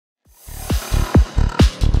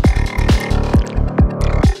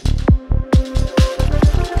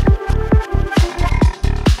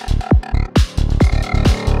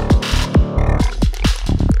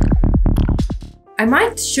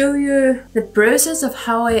show you the process of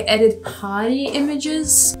how I edit party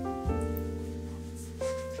images.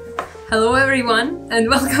 Hello everyone and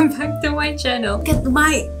welcome back to my channel. Get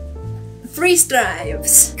my 3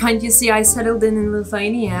 stripes! Can't you see I settled in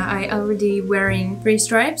Lithuania? I already wearing 3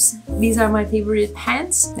 stripes. These are my favorite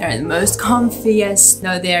pants. They're the most comfiest.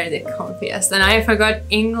 No, they're the comfiest. And I forgot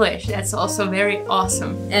English. That's also very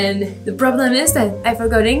awesome. And the problem is that I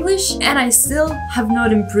forgot English and I still have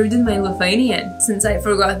not improved in my Lithuanian since I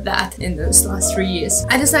forgot that in those last 3 years.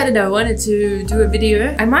 I decided I wanted to do a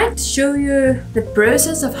video. I might show you the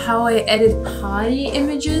process of how I edit party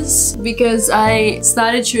images because I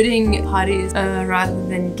started shooting parties rather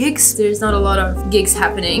than gigs. There's not a lot of gigs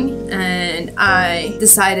happening and I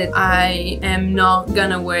decided I am not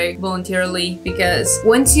gonna work voluntarily because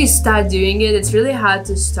once you start doing it, it's really hard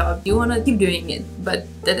to stop. You want to keep doing it, but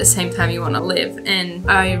at the same time you want to live, and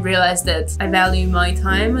I realized that I value my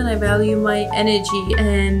time and I value my energy,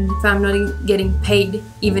 and if I'm not getting paid,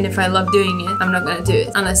 even if I love doing it, I'm not gonna do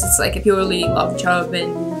it unless it's like a purely love job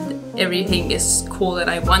and everything is cool that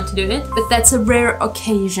I want to do it, but that's a rare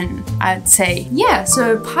occasion, I'd say. Yeah,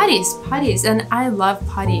 so parties, and I love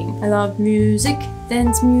partying. I love music,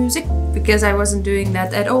 dance music, because I wasn't doing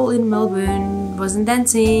that at all in Melbourne. Wasn't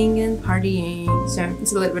dancing and partying, so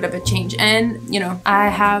it's a little bit of a change. And you know, I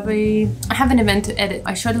have an event to edit.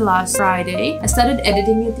 I shot it last Friday. I started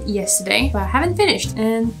editing it yesterday, but I haven't finished,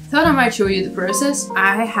 and thought I might show you the process.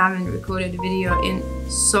 I haven't recorded a video in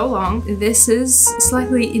so long. This is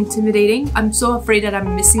slightly intimidating. I'm so afraid that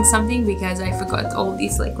I'm missing something because I forgot all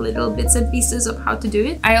these like little bits and pieces of how to do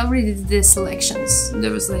it. I already did the selections.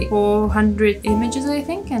 There was like 400 images I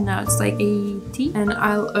think, and now it's like 80, and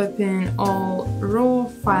I'll open all raw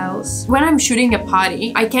files. When I'm shooting a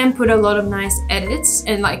party, I can put a lot of nice edits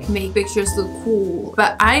and like make pictures look cool,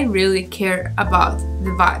 but I really care about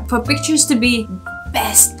the vibe. For pictures to be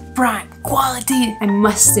best prime quality, I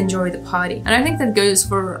must enjoy the party. And I think that goes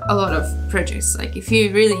for a lot of projects. Like if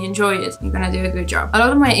you really enjoy it, you're gonna do a good job. A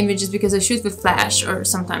lot of my images, because I shoot with flash, or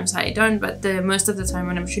sometimes I don't, but most of the time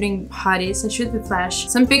when I'm shooting parties, I shoot with flash.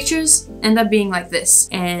 Some pictures end up being like this,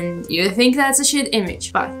 and you think that's a shit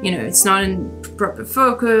image, but you know, it's not in proper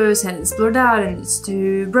focus and it's blurred out and it's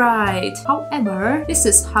too bright. However, this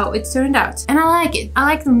is how it turned out, and I like it. I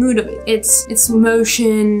like the mood of it. It's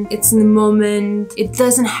motion, it's in the moment. It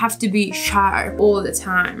doesn't have to be sharp all the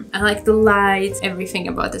time. I like the light, everything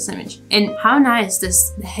about this image. And how nice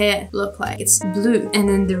does the hair look like? It's blue and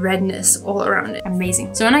then the redness all around it.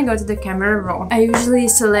 Amazing. So when I go to the camera raw, I usually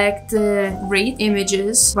select rate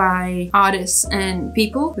images by artists and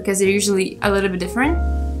people because they're usually a little bit different.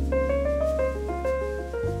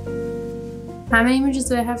 How many images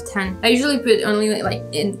do I have? 10. I usually put only like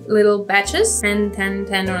in little batches, 10, 10,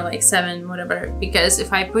 10, or like 7, whatever. Because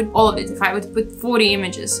if I put all of it, if I would put 40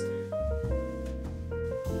 images,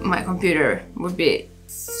 my computer would be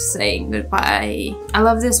saying goodbye. I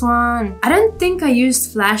love this one. I don't think I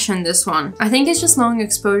used flash on this one. I think it's just long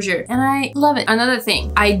exposure and I love it. Another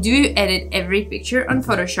thing, I do edit every picture on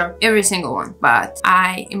Photoshop, every single one, but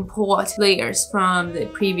I import layers from the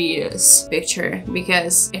previous picture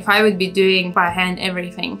because if I would be doing by hand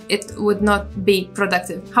everything, it would not be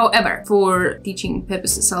productive. However, for teaching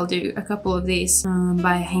purposes, I'll do a couple of these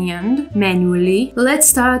by hand, manually. Let's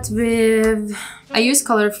start with... I use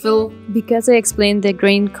color fill. Because I explained the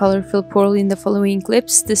grain color fill poorly in the following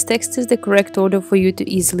clips, this text is the correct order for you to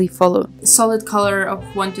easily follow. Solid color of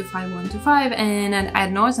 125, 125, and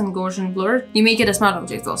add noise and Gaussian blur. You make it a smart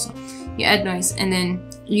object also. You add noise and then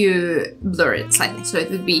you blur it slightly, so it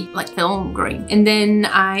would be like film grain. And then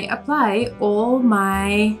I apply all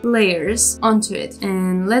my layers onto it.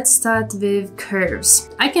 And let's start with curves.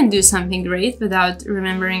 I can do something great without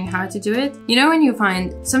remembering how to do it. You know when you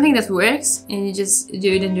find something that works and you just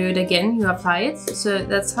do it and do it again, you apply it. So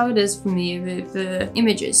that's how it is for me with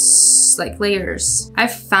images, like layers.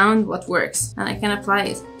 I've found what works and I can apply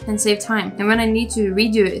it and save time. And when I need to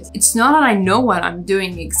redo it, it's not that I know what I'm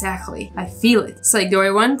doing exactly. I feel it. It's like, do I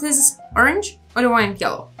want this orange or do I want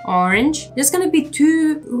yellow? Orange. There's gonna be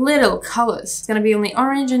 2 little colors. It's gonna be only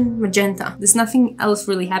orange and magenta. There's nothing else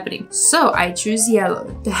really happening. So I choose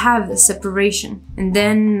yellow to have the separation. And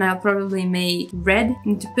then I'll probably make red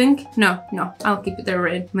into pink. No, I'll keep it a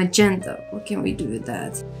red. Magenta. What can we do with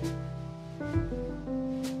that?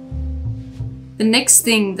 The next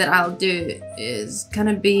thing that I'll do is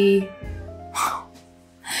gonna be...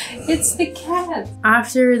 It's the cat!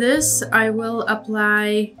 After this, I will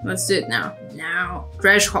apply... Let's do it now.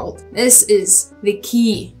 Threshold. This is the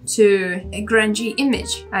key to a grungy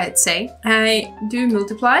image, I'd say. I do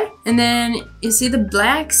multiply, and then you see the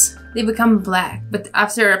blacks, they become black, but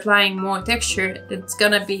after applying more texture, it's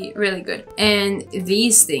gonna be really good. And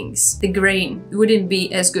these things, the grain, wouldn't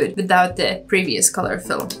be as good without the previous color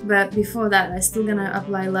fill. But before that, I'm still gonna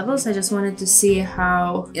apply levels. I just wanted to see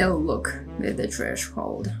how it'll look with the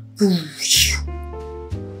threshold.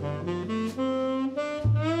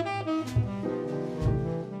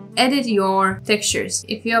 Edit your textures.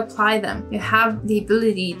 If you apply them, you have the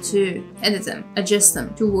ability to edit them, adjust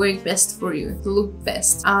them to work best for you, to look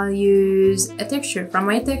best. I'll use a texture from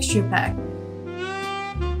my texture pack.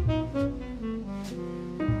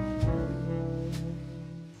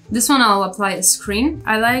 This one I'll apply a screen.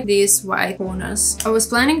 I like these white corners. I was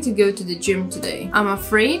planning to go to the gym today. I'm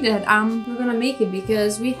afraid that I'm not gonna make it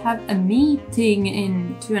because we have a meeting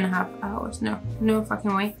in 2.5 hours. No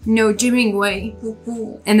fucking way. No gymming way.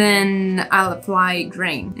 And then I'll apply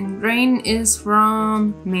grain. And grain is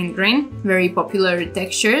from Main Grain. Very popular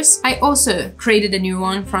textures. I also created a new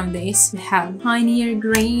one from these. We have tinier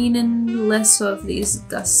grain and less of these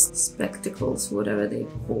dust spectacles, whatever they're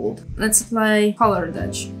called. Let's apply color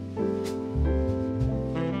dodge.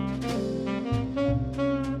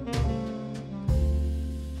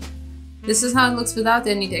 This is how it looks without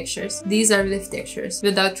any textures. These are with textures,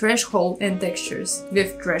 without threshold and textures,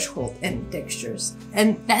 with threshold and textures.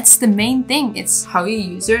 And that's the main thing, it's how you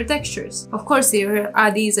use your textures. Of course there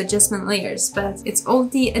are these adjustment layers, but it's all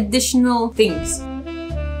the additional things.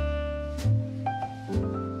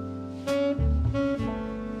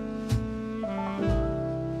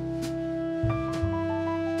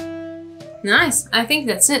 Nice, I think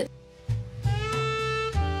that's it.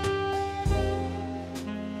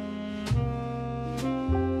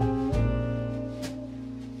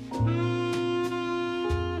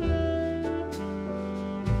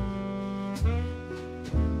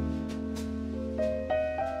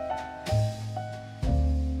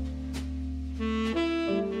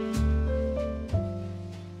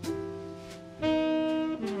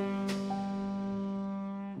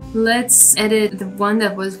 Let's edit the one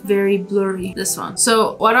that was very blurry, this one.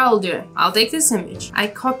 So what I'll do, I'll take this image, I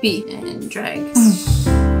copy and drag.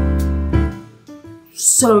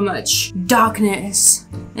 So much darkness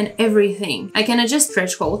and everything. I can adjust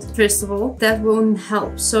threshold, first of all, that won't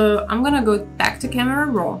help. So I'm gonna go back to camera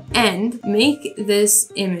raw and make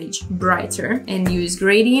this image brighter and use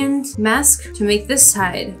gradient mask to make this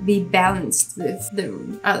side be balanced with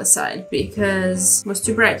the other side because it was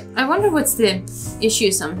too bright. I wonder what's the issue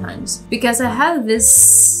sometimes, because I had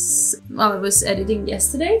this while I was editing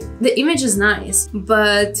yesterday. The image is nice,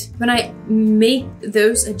 but when I make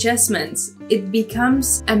those adjustments, it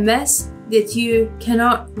becomes a mess that you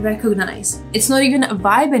cannot recognize. It's not even a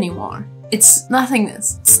vibe anymore. It's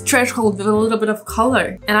nothingness. It's threshold with a little bit of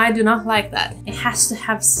color, and I do not like that. It has to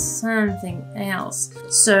have something else.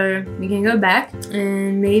 So we can go back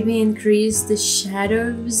and maybe increase the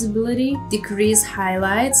shadow visibility, decrease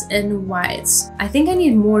highlights and whites. I think I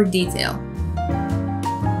need more detail.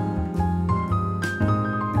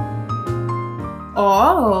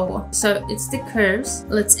 Oh, so it's the curves.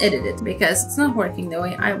 Let's edit it because it's not working the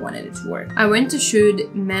way I wanted it to work. I went to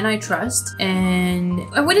shoot Men I Trust, and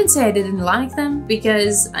I wouldn't say I didn't like them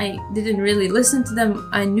because I didn't really listen to them.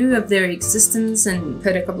 I knew of their existence and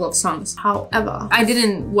heard a couple of songs. However, I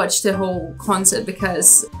didn't watch the whole concert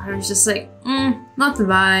because I was just like, not the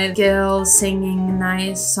vibe. Girls singing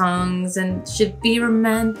nice songs and should be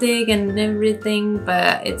romantic and everything,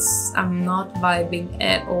 but I'm not vibing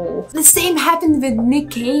at all. The same happened with Nick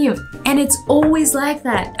Cave, and it's always like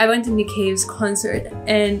that. I went to Nick Cave's concert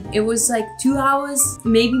and it was like 2 hours,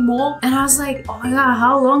 maybe more, and I was like, oh my god,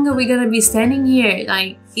 how long are we gonna be standing here?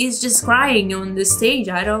 Like, he's just crying on the stage.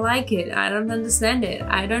 I don't like it. I don't understand it.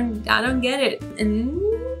 I don't get it. And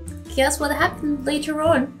guess what happened later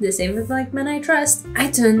on? The same with like Men I Trust. I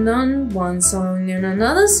turned on one song and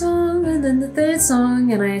another song and then the third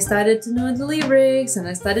song, and I started to know the lyrics and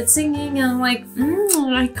I started singing, and I'm like,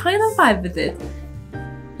 I kind of vibe with it.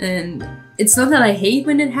 And it's not that I hate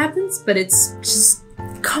when it happens, but it's just,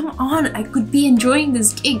 come on, I could be enjoying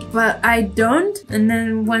this gig, but I don't. And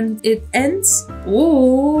then when it ends,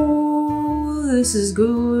 oh, this is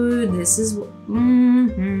good. This is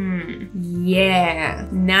yeah.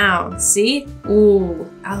 Now, see? Oh,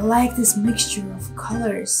 I like this mixture of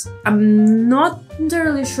colors. I'm not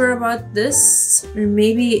entirely sure about this. Or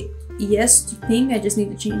maybe yes to pink. I just need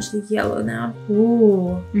to change the yellow now.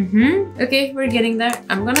 Ooh. Okay, we're getting there.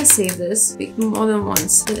 I'm gonna save this. Pick more than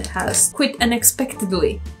once. It has quit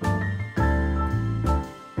unexpectedly.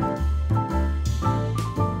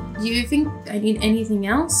 Do you think I need anything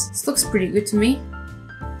else? This looks pretty good to me.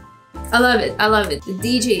 I love it, I love it. The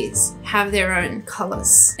DJs have their own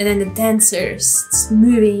colors. And then the dancers, it's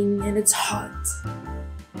moving and it's hot.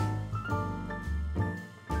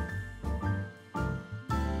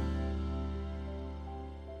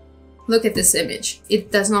 Look at this image.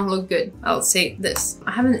 It does not look good. I'll say this.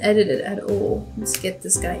 I haven't edited at all. Let's get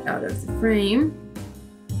this guy out of the frame.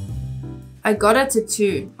 I got a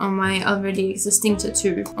tattoo on my already existing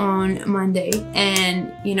tattoo on Monday,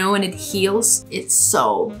 and you know when it heals, it's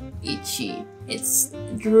so itchy. It's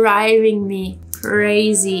driving me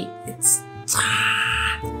crazy. It's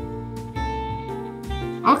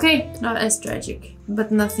okay, not as tragic,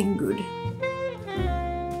 but nothing good.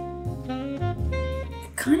 I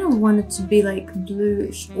kind of want it to be like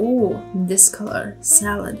bluish. Oh, this color,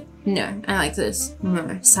 salad. No, I like this.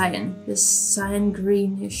 No, cyan. This cyan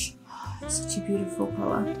greenish. Such a beautiful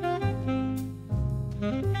color.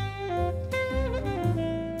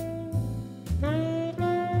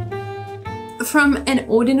 From an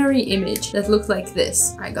ordinary image that looked like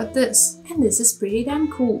this, I got this. And this is pretty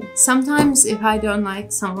damn cool. Sometimes if I don't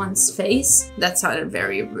like someone's face, that sounded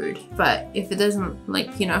very rude. But if it doesn't,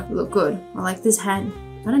 like, you know, look good, I like this hand.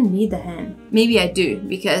 I don't need the hand. Maybe I do,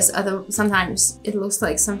 because sometimes it looks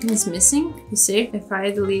like something is missing. You see, if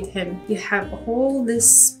I delete him, you have all this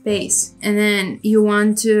space, and then you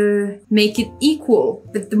want to make it equal.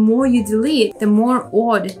 But the more you delete, the more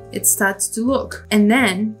odd it starts to look. And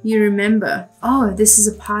then you remember, oh, this is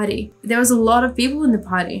a party. There was a lot of people in the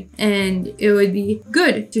party, and it would be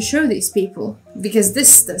good to show these people, because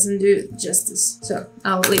this doesn't do justice. So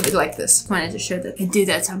I'll leave it like this. I wanted to show that I do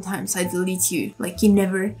that sometimes. I delete you like you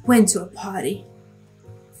never went to a party.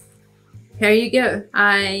 Here you go.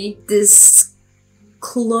 I disclosed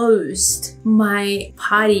my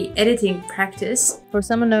party editing practice. For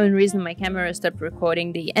some unknown reason, my camera stopped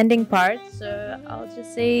recording the ending part, so I'll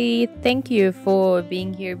just say thank you for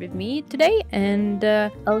being here with me today, and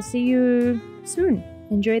I'll see you soon.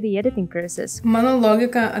 Enjoy the editing process. Mano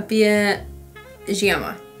logika apie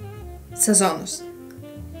žiemą, sezonus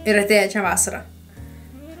ir atėjančią vasarą.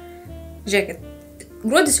 Žiūrėkit,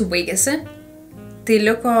 gruodis jau baigėsi, tai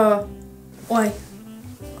liko... Oi,